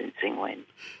very convincing win.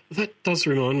 That does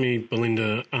remind me,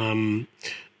 Belinda,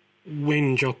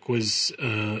 when Jock was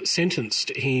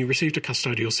sentenced, he received a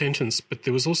custodial sentence, but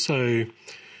there was also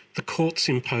the courts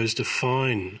imposed a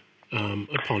fine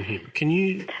upon him. Can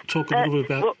you talk a little bit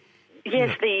about... Well,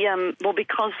 yes,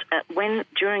 because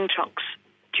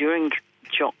during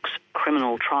Jock's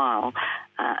criminal trial,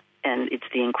 and it's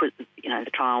the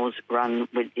trial was run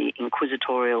with the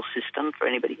inquisitorial system. For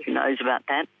anybody who knows about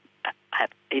that,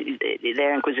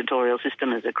 their inquisitorial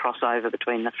system is a crossover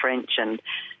between the French and,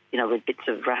 with bits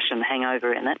of Russian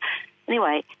hangover in it.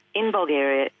 Anyway, in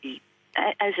Bulgaria,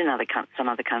 as in some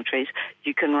other countries,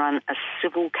 you can run a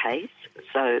civil case,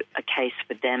 so a case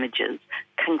for damages,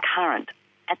 concurrent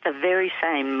at the very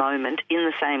same moment in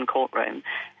the same courtroom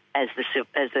as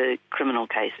the criminal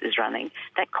case is running.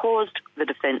 That caused the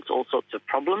defence all sorts of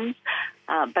problems,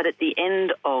 but at the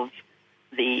end of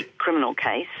the criminal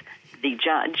case, the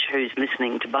judge, who's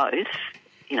listening to both,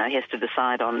 he has to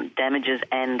decide on damages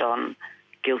and on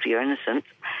guilty or innocent.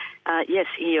 Yes,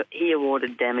 he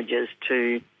awarded damages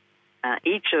to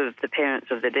each of the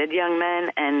parents of the dead young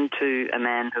man and to a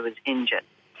man who was injured.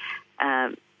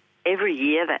 Every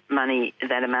year that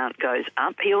amount goes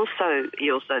up. There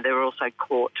were also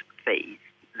court fees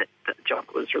that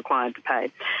Jock was required to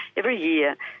pay. Every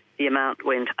year the amount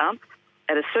went up.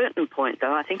 At a certain point,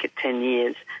 though, I think at 10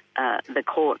 years,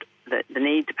 the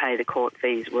need to pay the court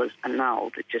fees was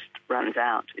annulled. It just runs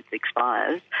out. It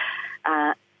expires.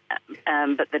 But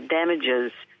the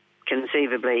damages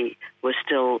conceivably were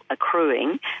still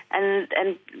accruing,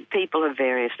 and people have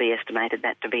variously estimated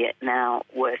that to be now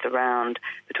worth around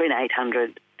between $800,000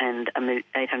 and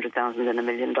 $1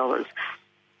 million.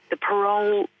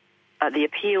 The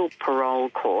appeal parole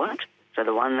court, so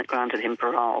the one that granted him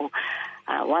parole,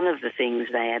 one of the things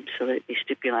they absolutely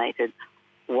stipulated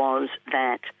was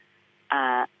that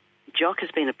Jock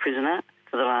has been a prisoner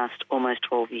for the last almost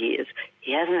 12 years.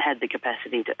 He hasn't had the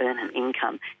capacity to earn an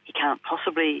income. He can't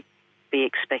possibly be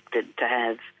expected to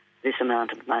have this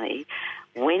amount of money.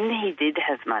 When he did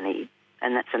have money,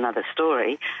 and that's another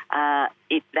story,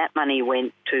 that money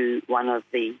went to one of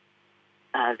the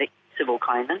civil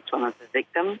claimants, one of the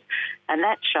victims, and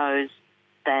that shows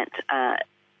that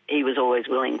he was always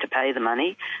willing to pay the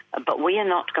money. But we are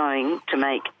not going to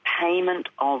make payment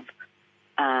of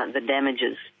the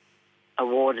damages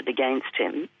awarded against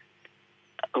him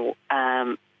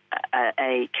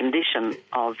a condition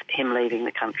of him leaving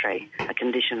the country, a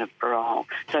condition of parole.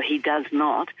 So he does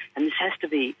not, and this has to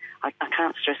be, I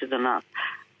can't stress it enough,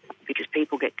 because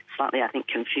people get slightly, I think,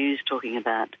 confused talking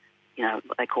about,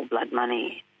 what they call blood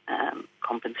money,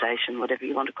 compensation, whatever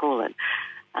you want to call it.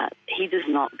 He does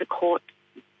not, the court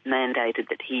mandated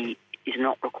that he is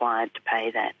not required to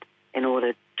pay that in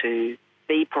order to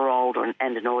be paroled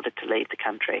and in order to leave the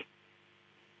country.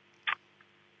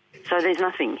 So there's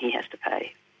nothing he has to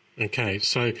pay. Okay,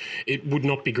 so it would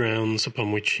not be grounds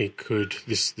upon which he could,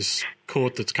 this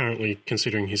court that's currently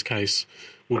considering his case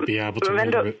would be able to...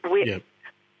 Remember,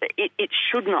 it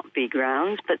should not be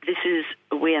grounds, but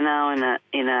we are now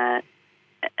in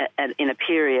a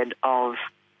period of,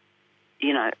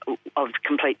 of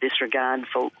complete disregard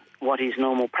for what is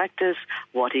normal practice,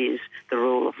 what is the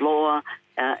rule of law.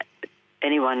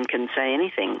 Anyone can say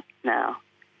anything now,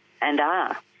 and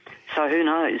are. So who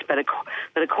knows? But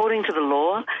according to the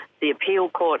law, the appeal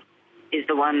court is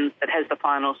the one that has the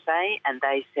final say, and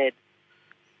they said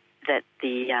that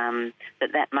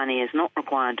that money is not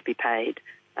required to be paid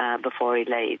before he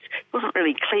leaves. It wasn't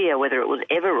really clear whether it was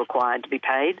ever required to be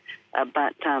paid,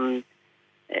 but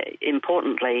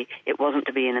importantly, it wasn't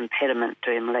to be an impediment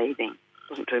to him leaving. It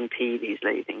wasn't to impede his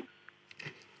leaving.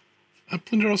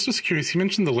 Belinda, I was just curious, you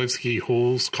mentioned the Levski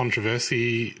Halls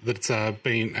controversy that's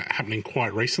been happening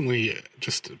quite recently,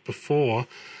 just before.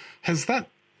 Has that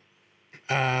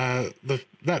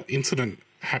that incident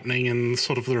happening and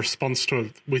sort of the response to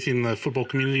it within the football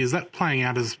community, is that playing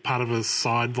out as part of a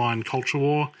sideline culture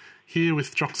war here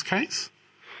with Jock's case?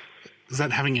 Is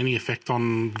that having any effect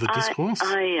on the discourse?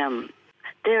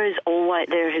 There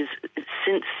has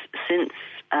since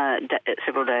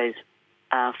several days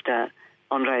after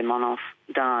Andrei Monov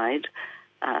died,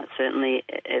 certainly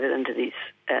evident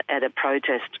at a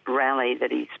protest rally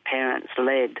that his parents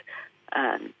led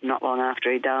not long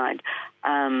after he died.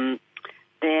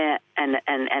 There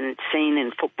and seen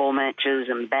in football matches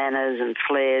and banners and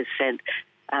flares said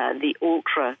the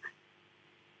ultra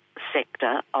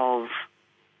sector of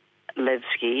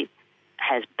Levski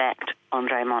has backed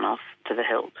Andrei Monov to the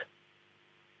hilt,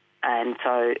 and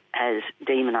so has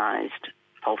demonised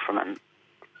Palfreeman.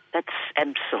 That's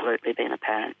absolutely been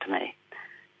apparent to me.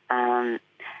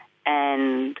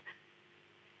 And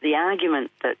the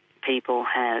argument that people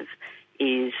have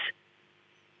is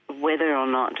whether or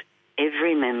not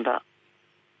every member,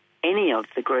 any of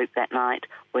the group that night,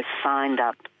 were signed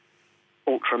up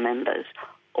ultra members,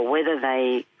 or whether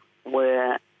they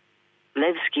were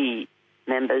Levski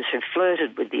members who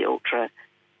flirted with the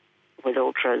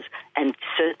ultras, and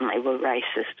certainly were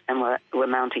racist and were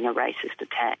mounting a racist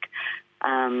attack.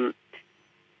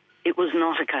 It was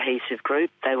not a cohesive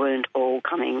group. They weren't all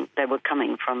coming. They were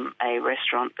coming from a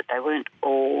restaurant, but they weren't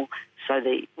all, so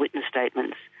the witness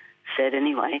statements said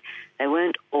anyway, they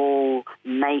weren't all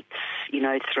mates,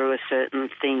 through a certain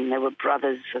thing. They were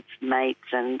brothers of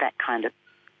mates and that kind of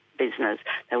business.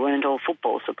 They weren't all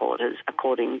football supporters,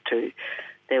 according to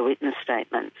their witness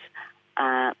statements.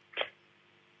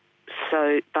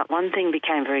 But one thing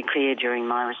became very clear during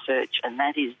my research, and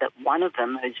that is that one of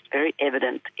them, who's very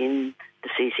evident in the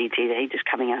CCTV, just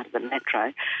coming out of the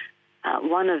metro,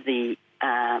 one of the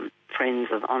friends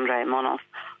of Andrei Monov,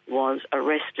 was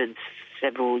arrested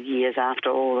several years after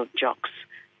all of Jock's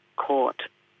court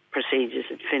procedures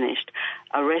had finished,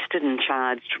 arrested and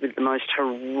charged with the most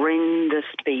horrendous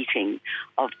beating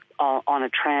on a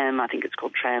tram, I think it's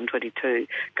called Tram 22,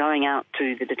 going out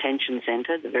to the detention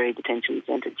centre, the very detention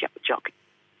centre Jock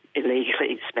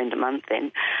illegally spent a month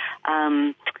in,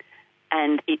 and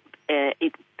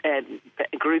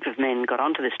a group of men got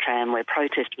onto this tram where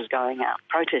protest was going out.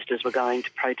 Protesters were going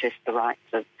to protest the rights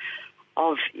of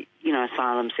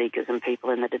asylum seekers and people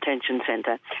in the detention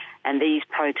centre, and these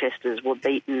protesters were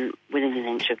beaten within an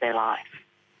inch of their life.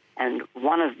 And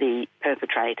one of the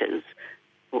perpetrators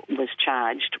was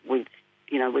charged with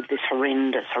this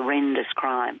horrendous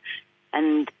crime.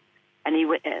 And he,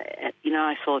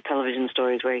 I saw television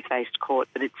stories where he faced court,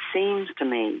 but it seems to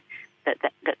me that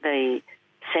they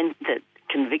sent that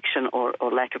conviction or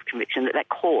lack of conviction,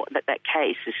 that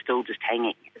case is still just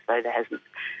hanging, as though there hasn't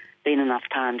been enough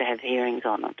time to have hearings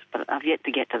on it. But I've yet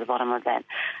to get to the bottom of that.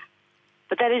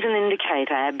 But that is an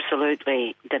indicator,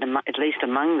 absolutely, that at least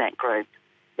among that group,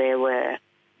 there were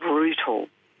brutal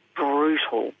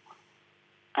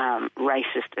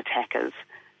racist attackers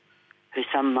who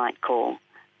some might call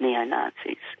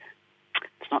neo-Nazis.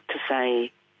 It's not to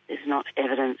say there's not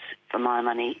evidence, for my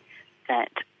money,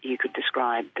 that you could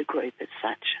describe the group as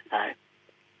such, though.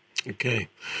 Okay.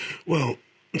 Well,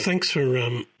 thanks for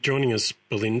joining us,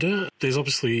 Belinda. There's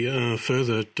obviously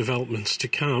further developments to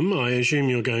come. I assume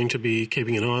you're going to be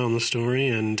keeping an eye on the story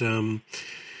and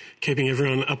keeping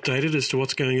everyone updated as to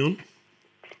what's going on?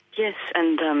 Yes,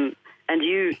 and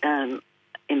you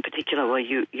in particular,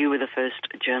 you were the first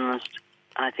journalist,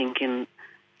 I think, in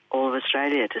all of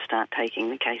Australia to start taking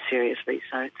the case seriously,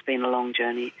 so it's been a long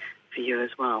journey for you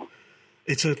as well.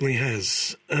 It certainly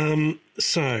has.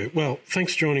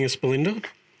 Thanks for joining us, Belinda.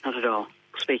 Not at all.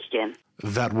 Speak again.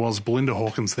 That was Belinda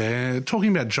Hawkins there, talking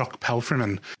about Jock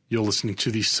Palfreeman. You're listening to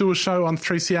The Sewer Show on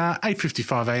 3CR,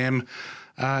 8:55am.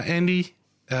 Andy,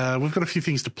 we've got a few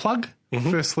things to plug. Mm-hmm.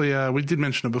 Firstly, we did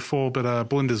mention it before, but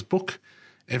Belinda's book,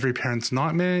 Every Parent's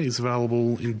Nightmare, is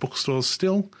available in bookstores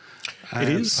still. It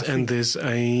is, and there's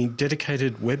a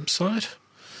dedicated website,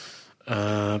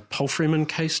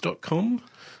 palfreemancase.com,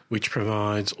 which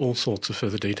provides all sorts of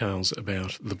further details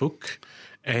about the book.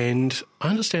 And I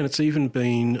understand it's even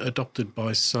been adopted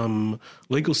by some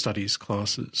legal studies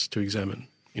classes to examine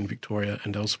in Victoria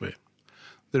and elsewhere.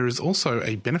 There is also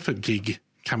a benefit gig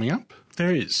coming up.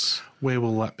 There is. Where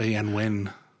will that be and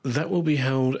when? That will be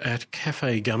held at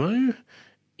Cafe Gummo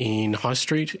in High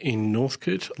Street in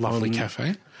Northcote. Lovely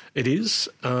cafe. It is.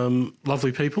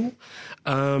 Lovely people.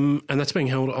 And that's being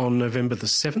held on November the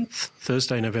 7th,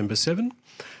 Thursday, November 7,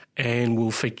 and will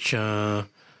feature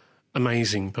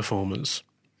amazing performers.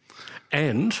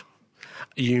 And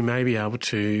you may be able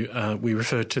to, we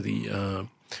referred to the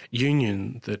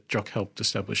union that Jock helped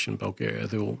establish in Bulgaria.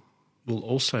 There will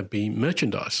also be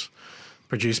merchandise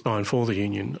produced by and for the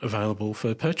union available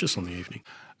for purchase on the evening.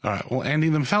 All right. Well, Andy,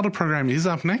 the Mafalda program is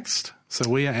up next, so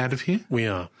we are out of here. We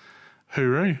are.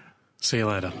 Hooroo. See you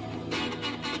later.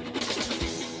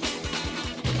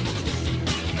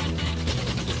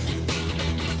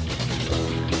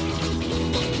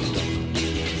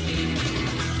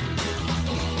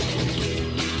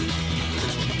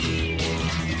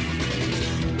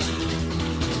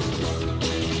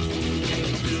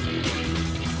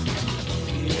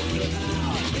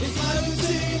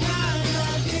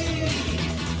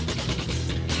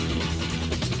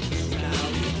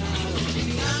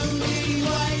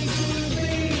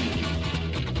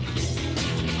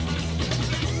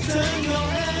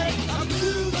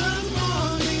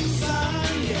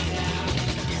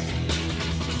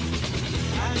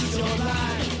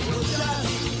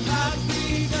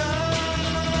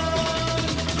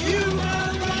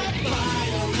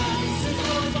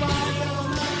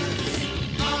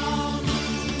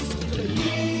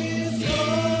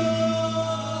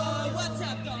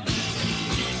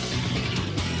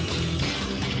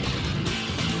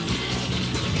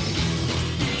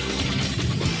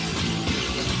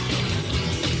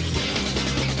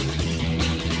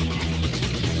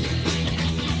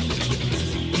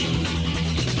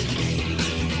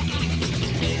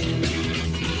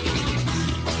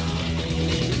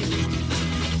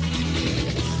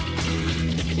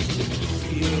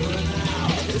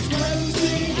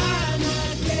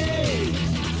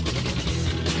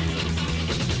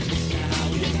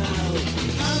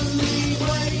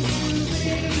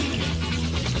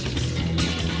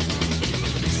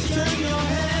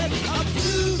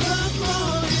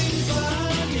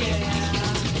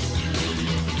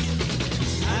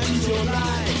 Your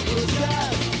life will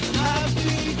just have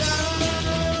begun.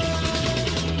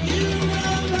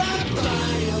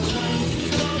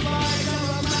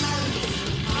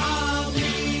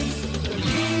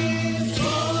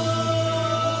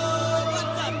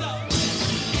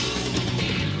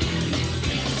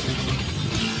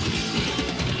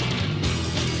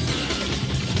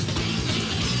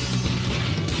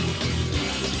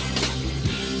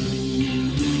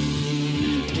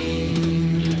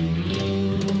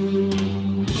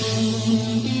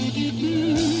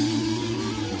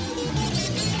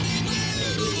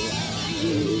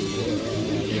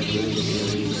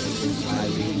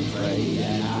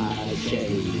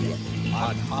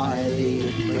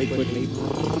 frequently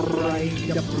break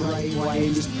the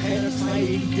brainwaves,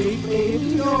 penetrating deeply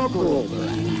into your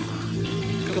gallbladder.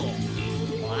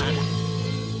 Gallbladder.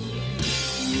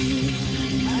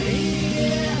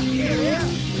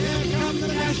 Here come the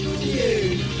national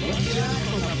news. Watch out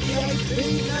for the PHP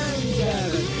man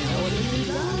service. You know what it is,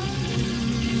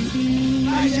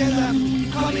 fascism,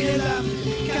 communism,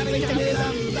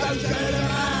 capitalism,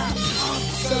 socialism are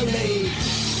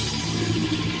obsolete.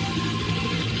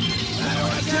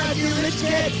 Watch out, you rich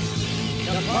kids!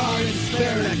 The foreign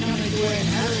spirit are coming to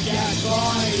inherit our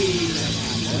bodies.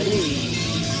 Please.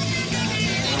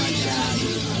 Watch out,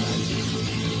 you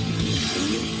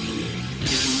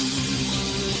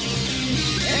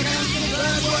Here comes the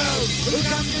third world! Who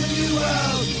comes to the new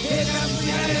world? Here comes the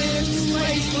alien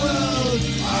space world!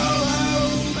 Oh,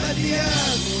 but the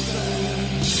earth!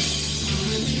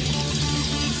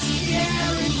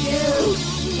 Scaring you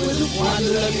with one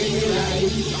look in your own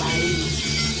face!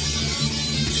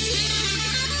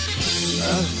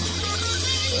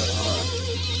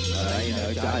 You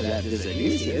know, Thailand isn't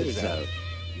easy, so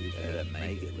you better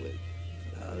make it with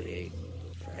floating,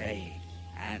 free,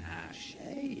 and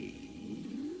Hashay.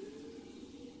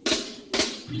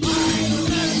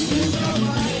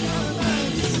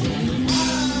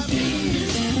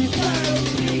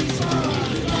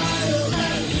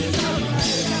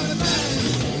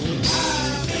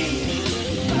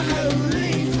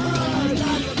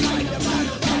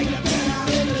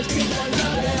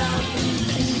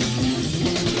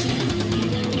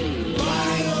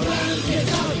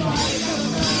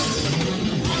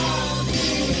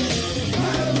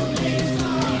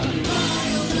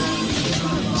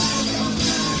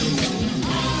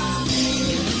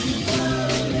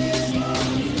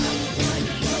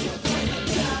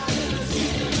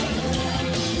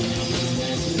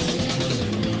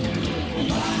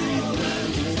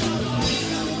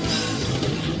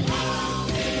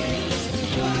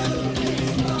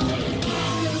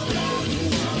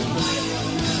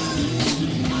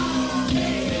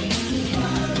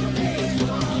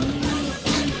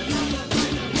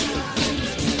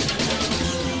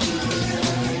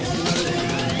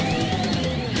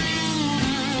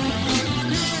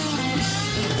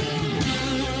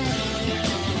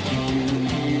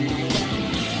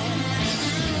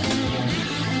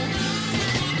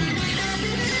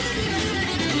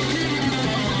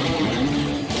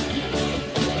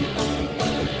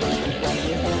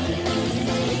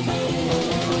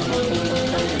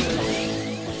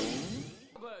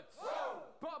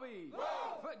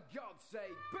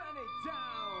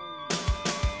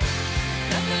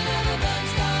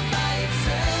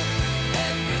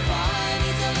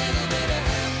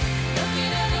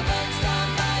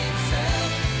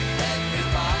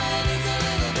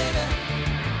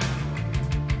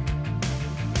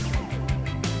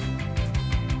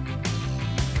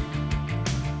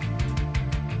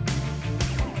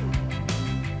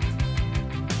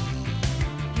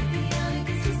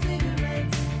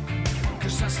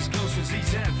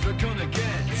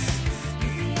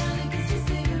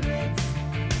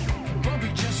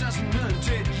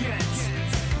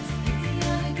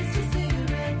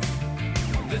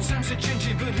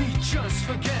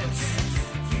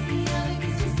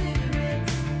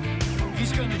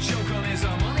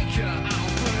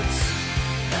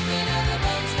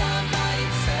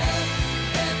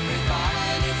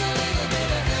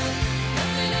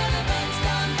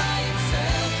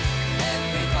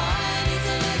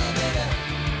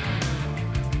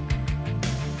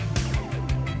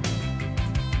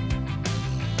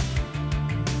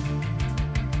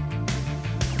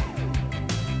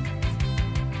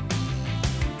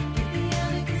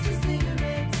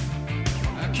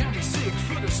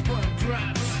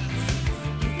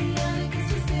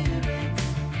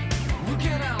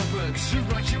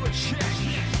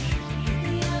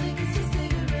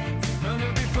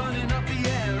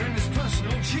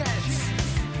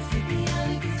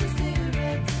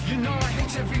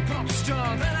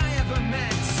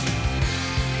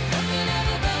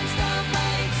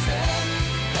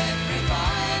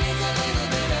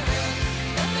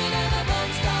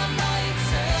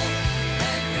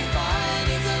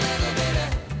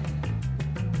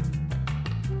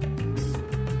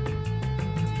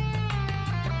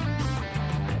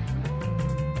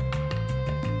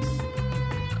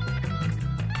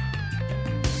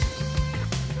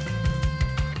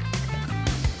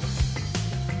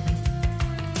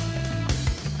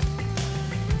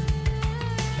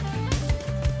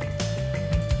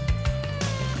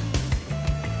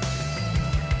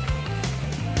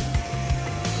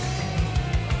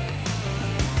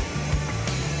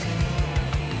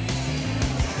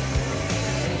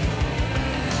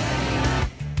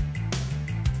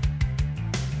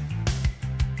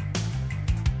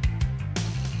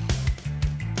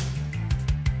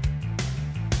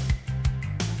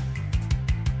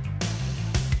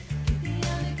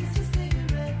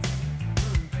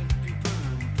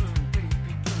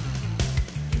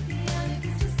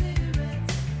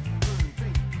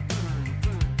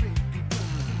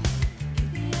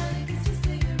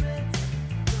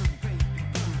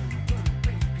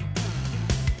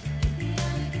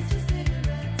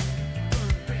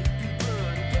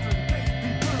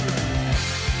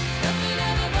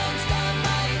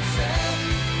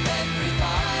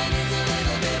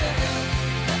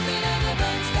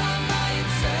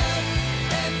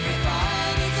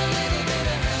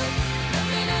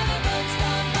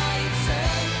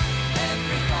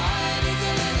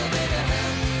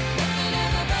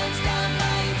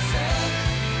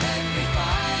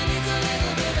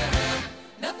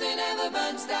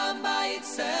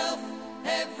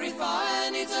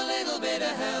 needs a little bit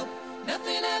of help.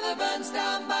 Nothing ever burns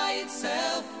down by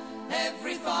itself.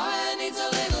 Every fire needs a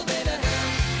little bit of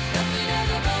help. Nothing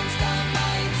ever burns down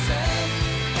by itself.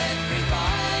 Every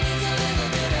fire needs a little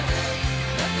bit of help.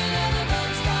 Nothing ever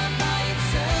burns down by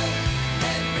itself.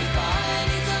 Every fire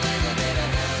needs a little bit of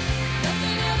help.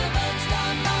 Nothing ever burns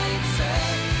down by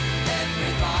itself.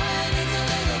 Every fire needs a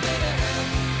little bit of help.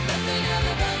 Nothing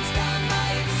ever burns down by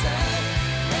itself.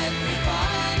 Every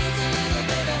fire needs a little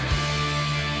bit of help.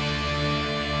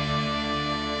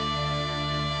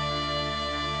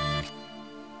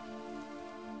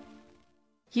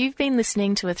 You've been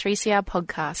listening to a 3CR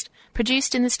podcast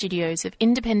produced in the studios of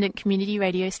independent community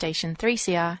radio station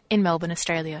 3CR in Melbourne,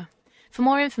 Australia. For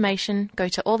more information, go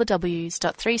to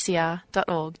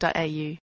allthews.3cr.org.au.